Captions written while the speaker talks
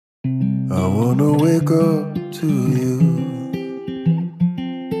I wanna wake up to you.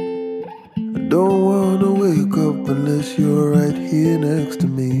 I don't wanna wake up unless you're right here next to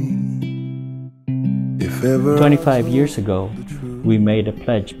me. If ever 25 years ago, we made a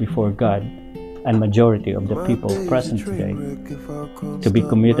pledge before God and majority of the people present today to be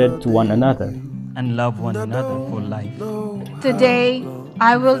committed to one another and love one another for life. Today,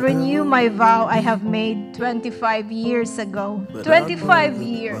 I will renew my vow I have made 25 years ago. 25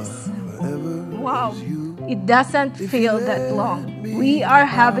 years. Wow, it doesn't feel that long. We are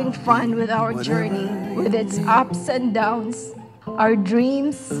having fun with our journey, with its ups and downs, our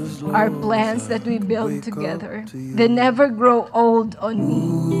dreams, our plans that we build together. They never grow old on me.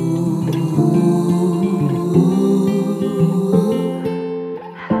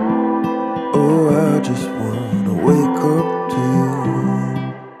 Oh, I just wanna wake up to you.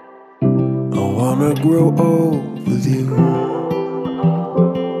 I wanna grow old with you.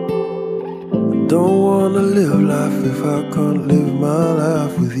 I don't wanna live life if I can't live my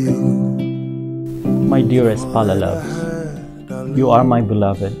life with you. My dearest Pala loves, you are my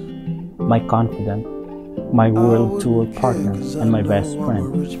beloved, my confidant, my world tour partner, and my best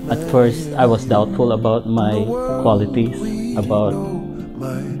friend. At first, I was doubtful about my qualities, about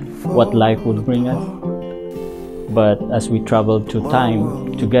what life would bring us. But as we travel through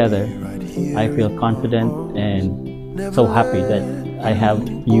time together, I feel confident and so happy that I have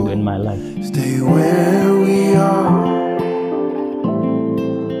you in my life. Stay where we are.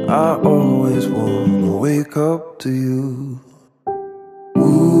 I always wanna wake up to you.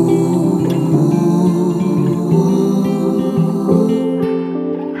 Ooh.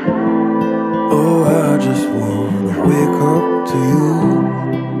 Oh, I just wanna wake up to you.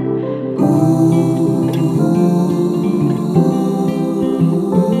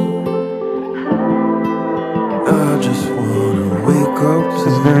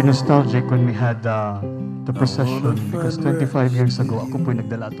 It's very nostalgic when we had the procession because 25 years ago, ako po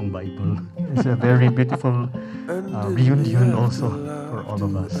nagdala itong Bible. It's a very beautiful reunion also for all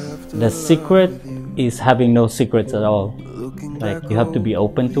of us. The secret is having no secrets at all. Like, you have to be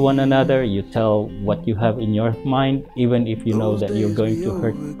open to one another. You tell what you have in your mind, even if you know that you're going to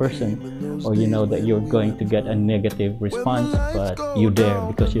hurt the person or you know that you're going to get a negative response, but you dare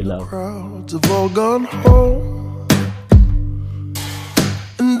because you love. Crowds have all gone home.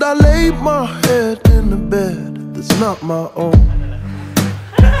 And I laid my head in a bed that's not my own.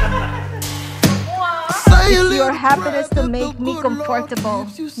 It's your happiness to make me comfortable.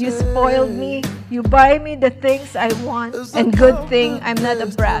 You spoiled me. You buy me the things I want. And good thing I'm not a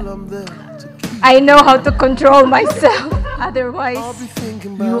brat. I know how to control myself. Otherwise,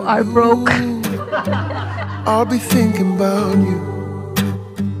 you are broke. I'll be thinking about you.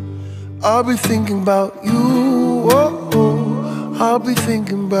 I'll be thinking about you. Oh, oh. I'll be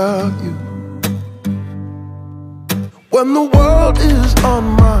thinking about you. When the world is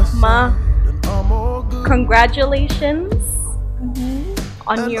on my side. Congratulations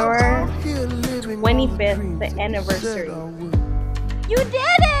on your 25th anniversary. You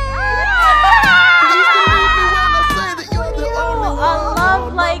did it! A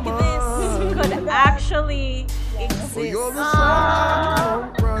love like this could actually exist.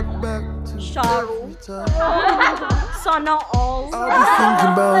 Sharu. Sana all. I'll be thinking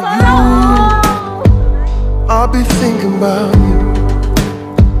about you. I'll be thinking about you.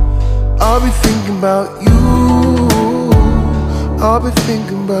 I'll be thinking about you. I'll be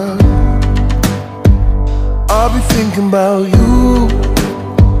thinking about you. I'll be thinking about you.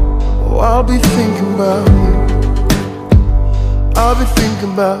 Oh, I'll be thinking about you. I'll be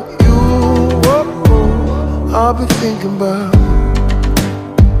thinking about you. Oh, oh. I'll be thinking about you.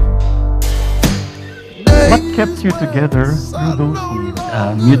 What kept you together through those years?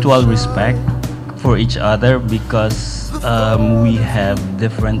 Mutual respect for each other, because we have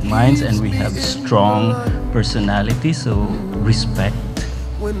different minds and we have strong personality, so respect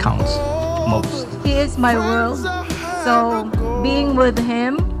counts most. He is my world, so being with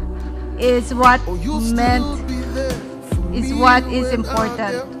him is what is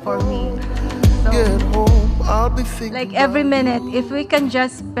important for me. So, like every minute, if we can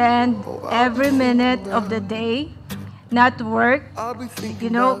just spend every minute of the day not work, you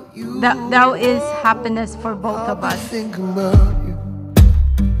know, that is happiness for both of us.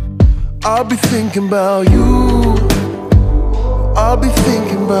 I'll be thinking about you. I'll be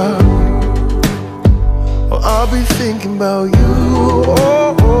thinking about you. Oh, I'll be thinking about you.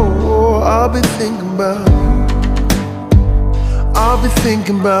 Oh, oh, oh, I'll be thinking about you. I'll be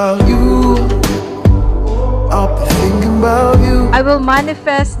thinking about you. I'll be thinking about you. I will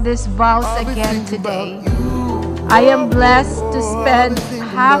manifest these vows again today. I am blessed to spend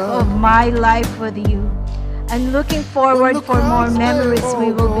half of my life with you, and looking forward for more memories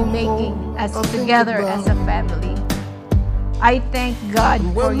we will be making as together as a family. I thank God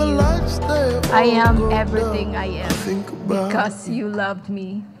for you. I am everything I am because you loved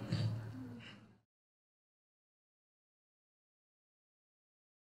me.